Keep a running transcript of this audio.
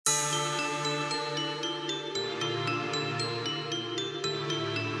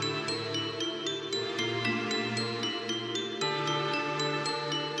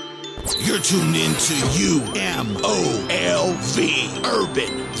You're tuned into UMOLV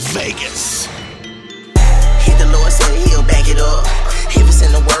Urban Vegas. If the Lord said it, he'll back it up. If it's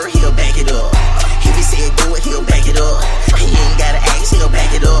in the word, he'll back it up. If he said do it, he'll back it up. He ain't gotta ask, he'll back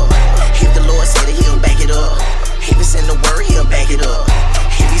it up. If the Lord said it, he'll back it up. If it's in the word, he'll back it up.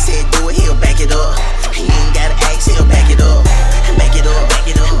 If he said do it, he'll back it up. He ain't gotta ask, he'll back it up. Back it up, back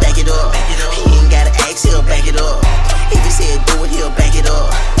it up, back it up. He ain't gotta ask, he'll back it up. If he said do it, he'll back it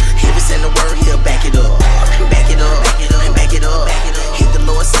up. If it's in the word, he'll back it up. Back it up, back it up, back it up. If the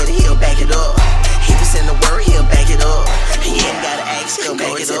Lord said it, he'll back it up. If it's in the word, he'll back it up. He ain't gotta ask, he'll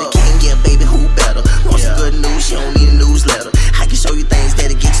back it up. King, yeah, baby, who better? Want some good news, you don't need a newsletter. I can show you things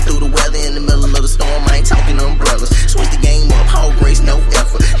that'll get you through the weather. In the middle of the storm, I ain't talking umbrellas. Switch the game up, all grace, no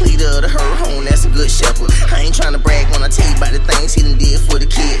effort. Leader of the herd home, that's a good shepherd. I ain't trying to brag when I tell you about the things he done did for the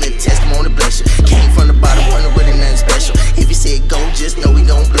kid. Let the testimony bless you. Came from the bottom, wasn't really nothing special. If he said go, just know he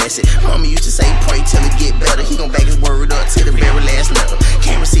gon' bless it. Mama used to say pray till it get better. He gon' back his word up to the very last letter.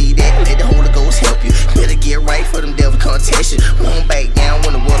 Can't receive that, let the Holy Ghost help you. Better get right for them devil can't test you. Won't back down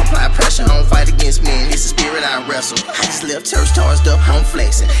when the world apply pressure. I don't fight against men, it's the spirit I wrestle. I just left church charged up, I'm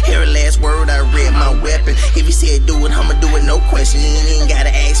flexing. Hear the last word, I read my weapon. If he said do it, I'ma do it, no question. You ain't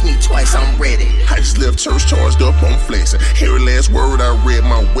gotta ask me twice, I'm ready. I just left church charged up, I'm flexing. Hear the last word, I read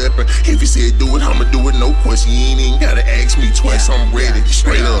my weapon. If he said do it, I'ma do it, no question. You ain't gotta ask me twice, I'm ready.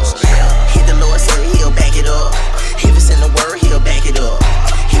 Straight up. If the Lord said it, he'll back it up. If it's in the word, he'll back it up.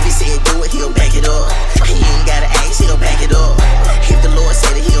 If he said do it, he'll back it up. He ain't gotta ask, he'll back it up. If the Lord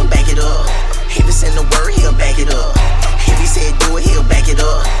said it, he'll back it up. If it's in the word, he'll back it up. If he said do it, he'll back it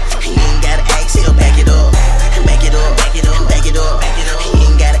up. He ain't gotta ask, he'll back it up. Back it up, back it up, back it up. He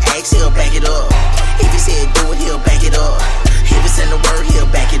ain't gotta ask, he'll back it up. If he said do it, he'll back it up. If it's in the word, he'll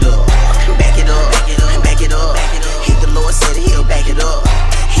back it up. Back it up, back it up, back it up. If the Lord said it, he'll back it up.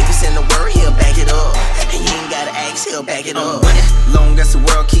 If it's in the word, he'll back it up. He ain't gotta ask, he'll back it up. Long as the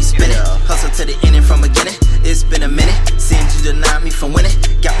world keeps spinning, hustle to the ending from beginning. It's been a minute since you denied me from winning.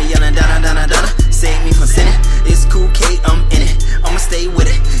 Got me yelling down, save me from sinning. It's cool, K, I'm in it. I'ma stay with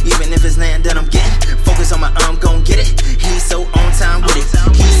it, even if it's nothing that I'm getting. Focus on my I'm gon' get it. He's so on time with it.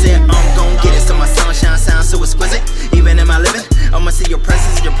 He said I'm gon' get it, so my sunshine sounds so exquisite. Even in my living, I'ma see your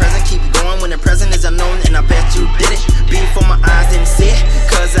presence, your present. Keep going when the present is unknown, and I bet you did it. Before my eyes didn't see it,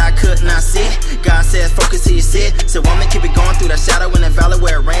 cause I could not see it. God says focus till you see it, so I'ma keep it going through that shadow in the valley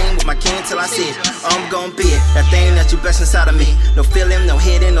where it rain with my king till I see it. I'm gon' be it, that thing that you bless inside of me. No feeling, no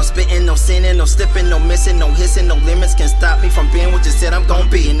hitting, no spitting, no sinning, no slipping, no missing, no hissing, no limits can stop me from being what you said I'm gon'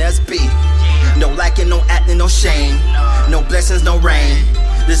 be, and that's B. No lacking, no acting, no shame, no blessings, no rain.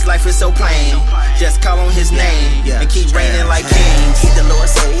 This life is so plain, just call on his name and keep reigning like kings. If the Lord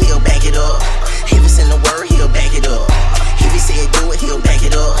said it, he'll back it up. If it's in the word, he'll back it up. If he said do